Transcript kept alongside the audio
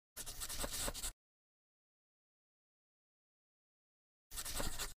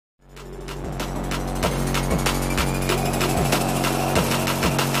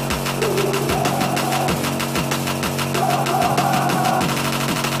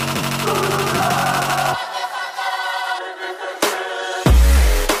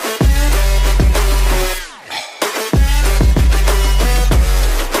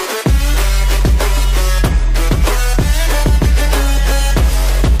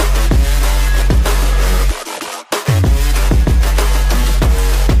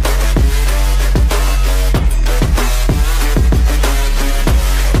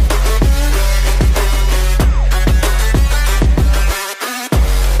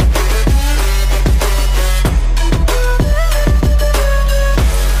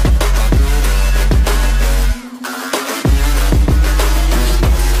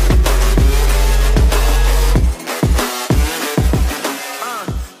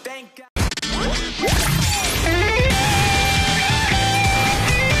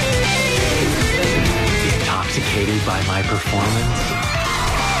my performance?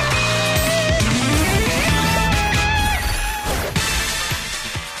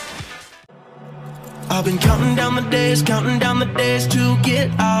 I've been counting down the days to get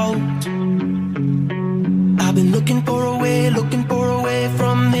out. I've been looking for a way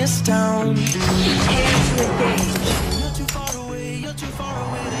from this town. Hands to engage. You're too far away,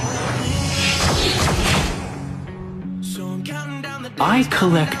 so I'm counting down the days. I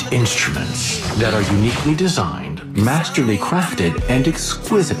collect instruments that are uniquely designed, masterly crafted, and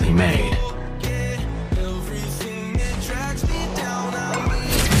exquisitely made. Everything that drags me down,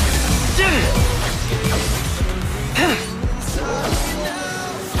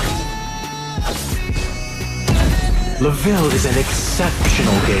 LaVille is an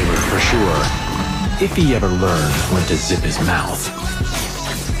exceptional gamer for sure, if he ever learned when to zip his mouth.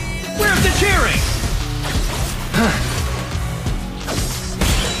 Where's the cheering?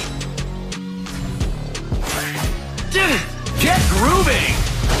 Get grooving!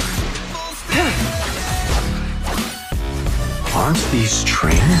 Aren't these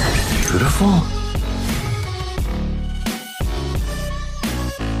trains beautiful?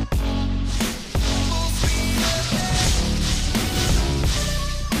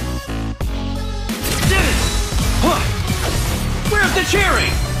 Where's the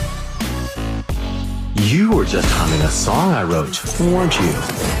cheering? You were just humming a song I wrote, weren't you?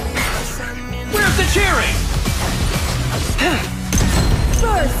 Where's the cheering?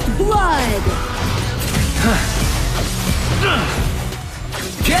 First blood.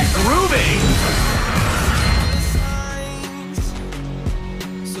 Get grooving!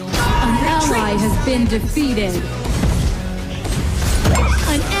 An ally has been defeated.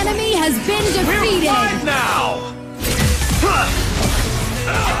 An enemy has been We're defeated. live now!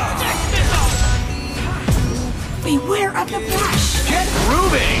 Beware of the flash. Get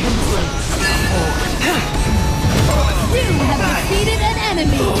grooving! You have defeated an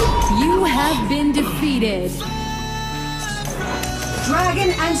enemy. You have been defeated. Dragon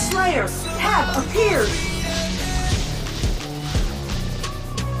and Slayer have appeared.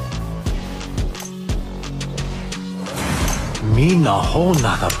 Mina ho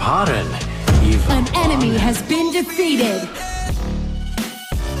nakaparan. An enemy has been defeated.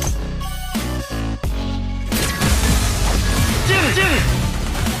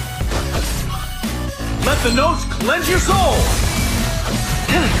 Let the notes cleanse your soul!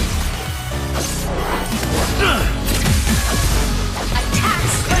 Attack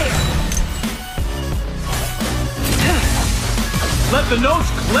Slayer. Let the notes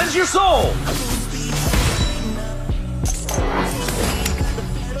cleanse your soul!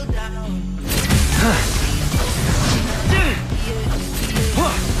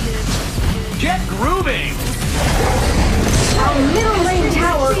 Get grooving! Our middle lane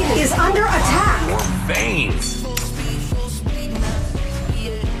tower is under attack. Your veins!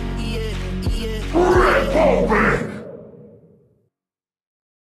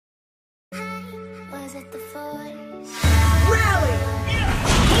 Was it the force? Rally.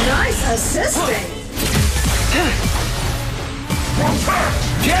 Nice assisting.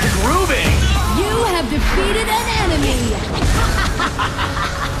 Get grooving! You have defeated an enemy.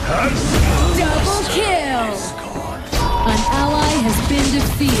 Double kill. An ally has been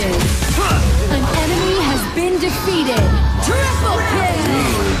defeated. An enemy has been defeated. Triple kill.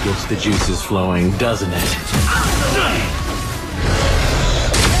 Really gets the juices flowing, doesn't it?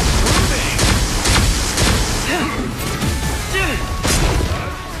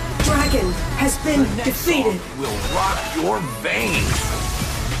 Dragon has been defeated. Will rock your veins!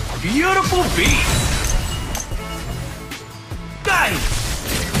 Beautiful beat!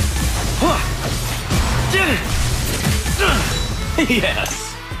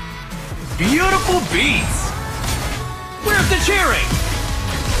 Yes! Beautiful beats! Where's the cheering?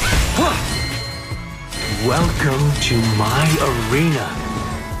 Welcome to my arena.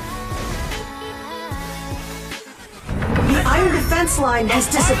 The iron defense line has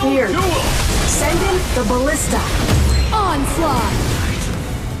disappeared. Duel! Send in the ballista. Onslaught.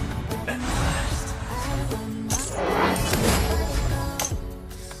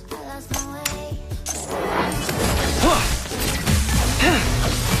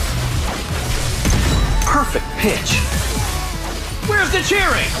 Perfect pitch. Where's the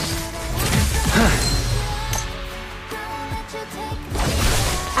cheering?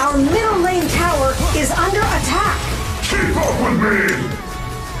 Our middle lane tower is under attack. Keep up with me!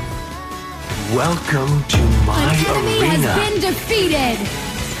 Welcome to my An enemy arena. has been defeated.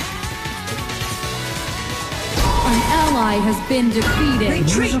 An ally has been defeated.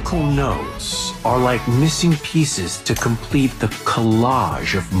 Musical notes are like missing pieces to complete the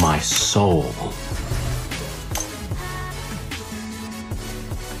collage of my soul.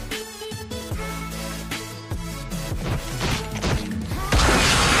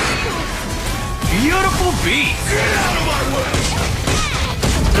 beats! Get out of my way!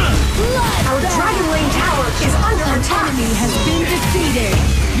 Our Dragon Lane tower is under An attack. enemy has been defeated.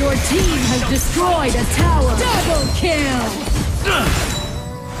 Your team has destroyed a tower. Double kill.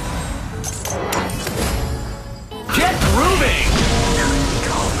 Get grooving!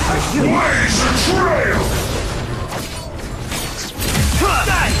 Blaze the trail!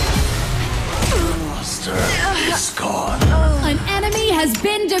 Monster is gone. An enemy has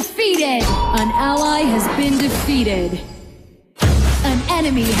been defeated. An ally has been defeated. An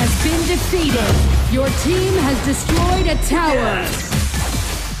enemy has been defeated. Your team has destroyed a tower.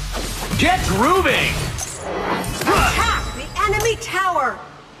 Get grooving! Attack the enemy tower.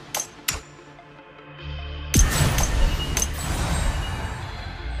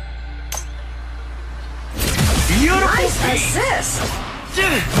 Beautiful Nice beats! assist.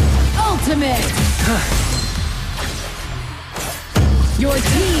 Ultimate. Your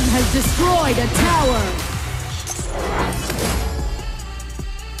team has destroyed a tower.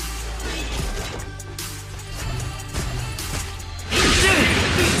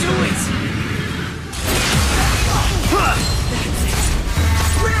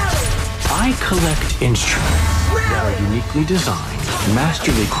 I collect instruments that are uniquely designed,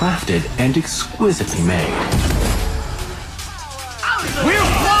 masterly crafted, and exquisitely made. We're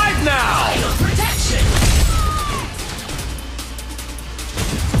live now!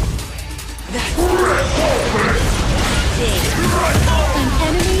 An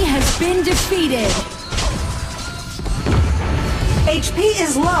enemy has been defeated. HP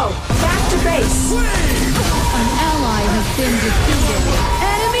is low. Back to base. An ally has been defeated.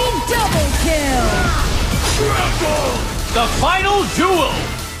 Enemy double kill. The final duel!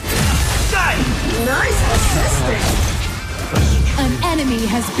 Nice assisting. An enemy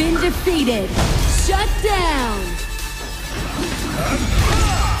has been defeated. Shut down.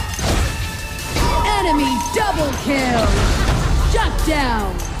 Enemy double kill. Shut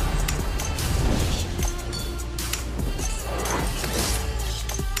down.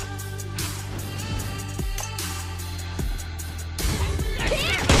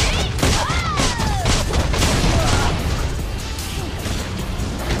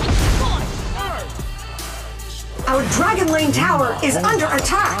 Our Dragon Lane tower is under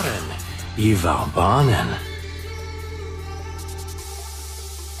attack. Ivalbanen.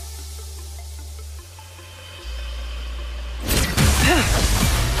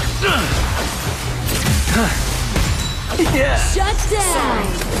 Yeah! Shut down.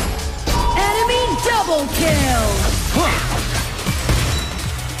 Enemy double kill.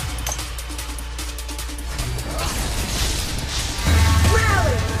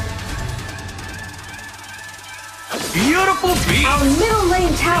 Beautiful beat! Our middle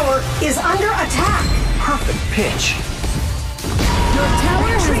lane tower is under attack. Perfect pitch. Your tower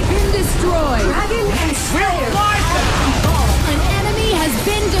has been destroyed. Dragon and Slayer. An enemy has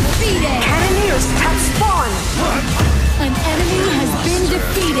been defeated. Cannoneers have spawned. An enemy has been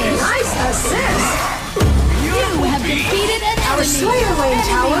defeated. Nice assist. You have defeated an Our enemy. Slayer lane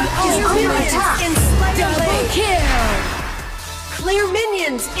tower is under Minions attack. in Slayer double kill. Clear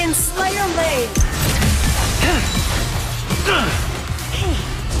minions in Slayer lane.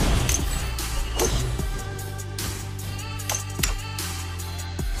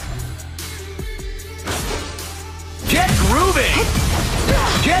 Get grooving!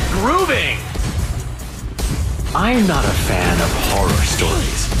 Get grooving! I'm not a fan of horror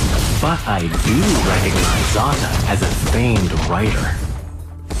stories, but I do recognize Zata as a famed writer.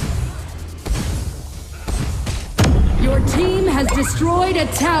 Your team has destroyed a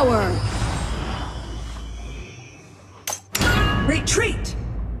tower. Retreat.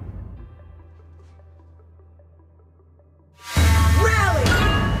 Rally.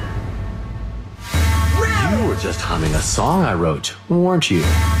 Rally. You were just humming a song I wrote, weren't you?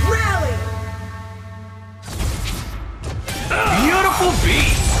 Rally. Beautiful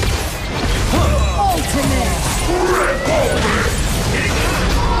beats! Ultimate.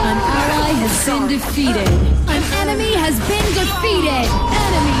 An ally has been defeated. An enemy has been defeated.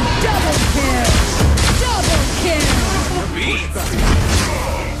 Enemy double kill. Double kill. Beats!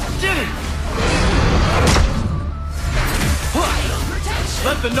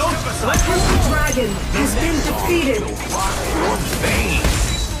 Let the notes let The dragon has been defeated. your veins!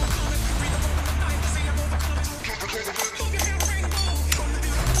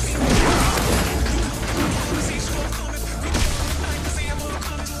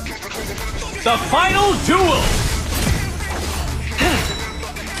 The final duel!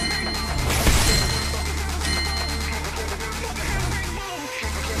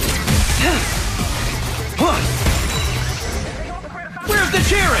 Where's the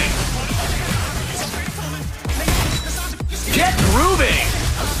cheering? grooving!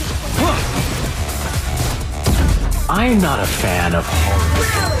 I'm not a fan of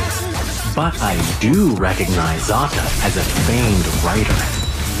horror, but I do recognize Zaka as a famed writer.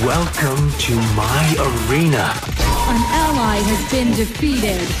 Welcome to my arena. An ally has been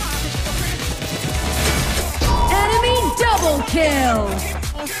defeated. Enemy double kill!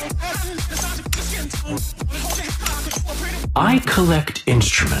 I collect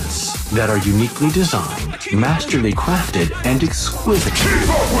instruments that are uniquely designed, masterly crafted, and exquisite. Keep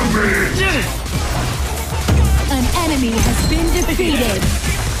up with me! An enemy has been defeated.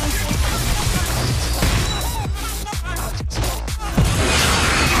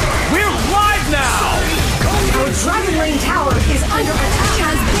 We're live now! Our Dragon Lane tower is under attack.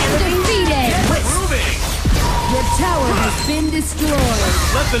 Has been defeated. Grooving! Your tower has been destroyed.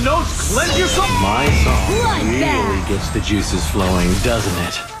 Let the notes cleanse your soul! My song Bloodbath. really gets the juices flowing, doesn't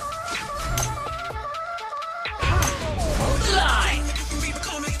it?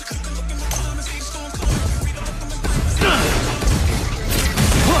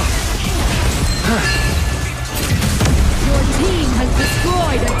 Your team has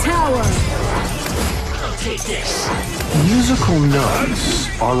destroyed a tower. Musical notes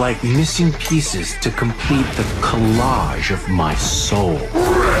are like missing pieces to complete the collage of my soul.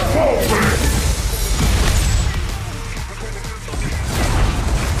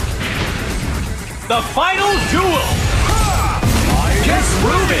 The final duel! Get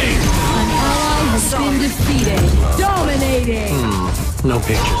grooving! An ally has been defeated. Dominating. No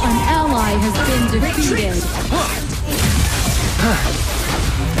pictures. An ally has been defeated.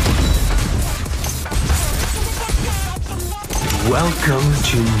 Welcome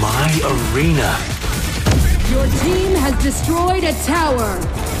to my arena. Your team has destroyed a tower.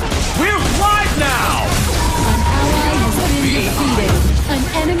 We're live now! An ally has been defeated. An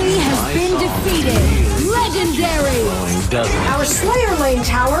enemy has been defeated. Legendary. Flowing, doesn't it? Our Slayer Lane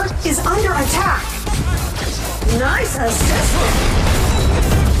tower is under attack. Nice assist.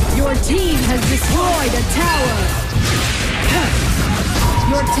 Your team has destroyed a tower.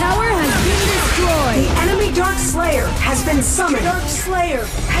 Your tower has been destroyed. The enemy Dark Slayer has been summoned. Dark Slayer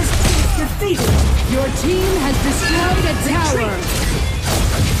has been defeated. Your team has destroyed a tower.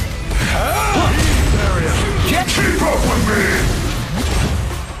 Keep up with me!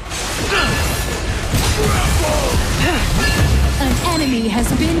 An enemy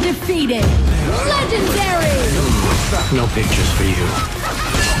has been defeated. Legendary. No pictures for you.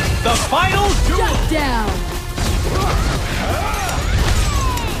 The final duel! Shut down.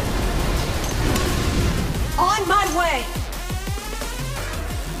 On my way.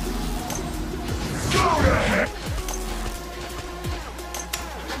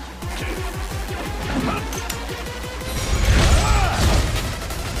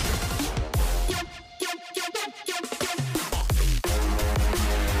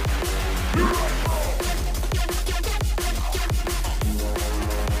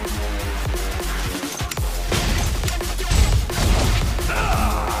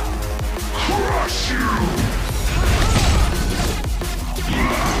 Crush you!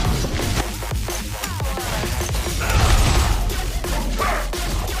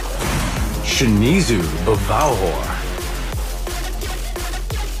 Shinizu of Valor.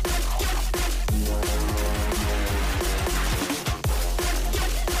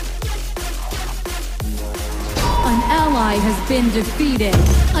 An ally has been defeated.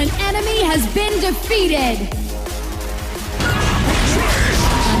 An enemy has been defeated.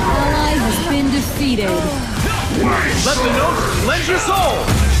 An ally has been defeated. Let the notes cleanse your soul!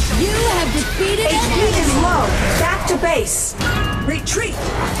 You have defeated an HP is enemy. low. Back to base. Retreat.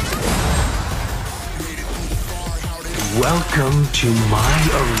 Welcome to my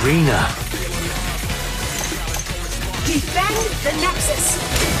arena. Defend the Nexus.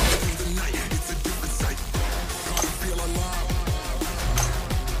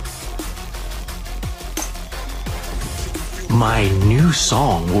 My new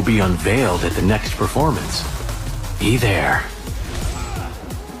song will be unveiled at the next performance. Be there.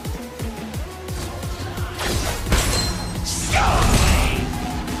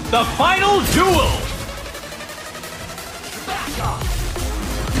 The final duel!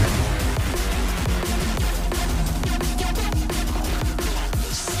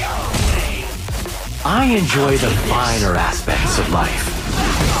 I enjoy the finer aspects of life.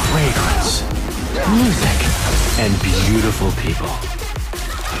 Fragrance, music, and beautiful people.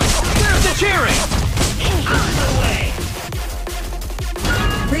 There's the cheering!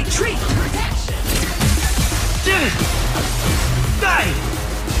 Retreat.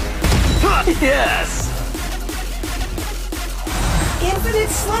 Yes! Infinite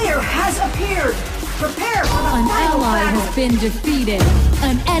Slayer has appeared. Prepare for the An final ally battle. has been defeated.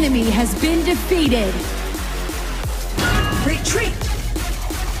 An enemy has been defeated. Retreat.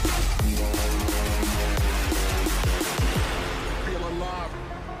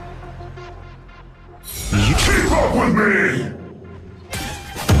 Keep up with me!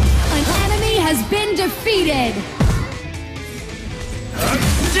 An enemy has been defeated.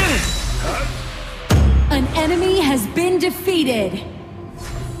 An enemy has been defeated.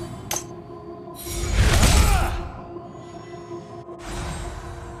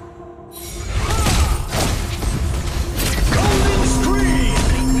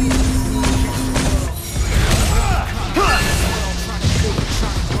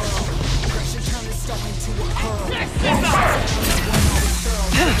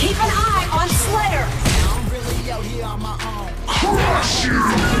 Keep an eye on Slayer. Crush you!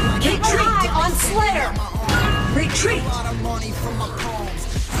 Keep an eye on Slayer. Retreat.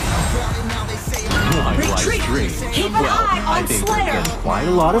 Retreat. Keep an eye I on think Slayer. there's been quite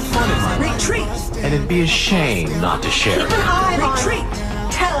a lot of fun in my life, Retreat. and it'd be a shame not to share Keep it. an eye on Retreat.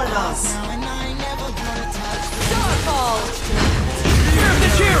 Tel'Annas. Here's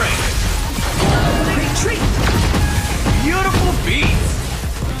the cheering! Retreat. Beautiful beats!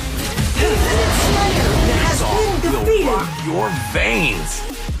 Infinite Slayer has been Will defeated. rock your veins.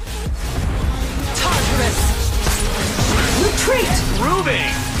 Tartarus. Retreat.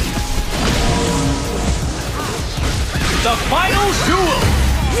 Grooving! The final duel!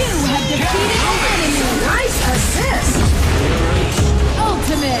 You have defeated an enemy. Nice assist.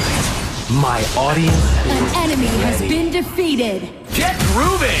 Ultimate. My audience An is enemy has ready. been defeated. Get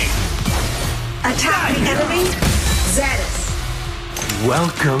grooving! Attack the enemy. Zadis.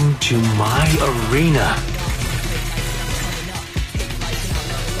 Welcome to my arena.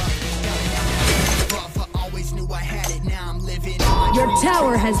 Your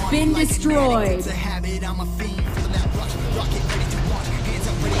tower has been destroyed.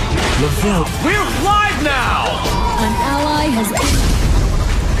 LaVille, We're live now! An ally has been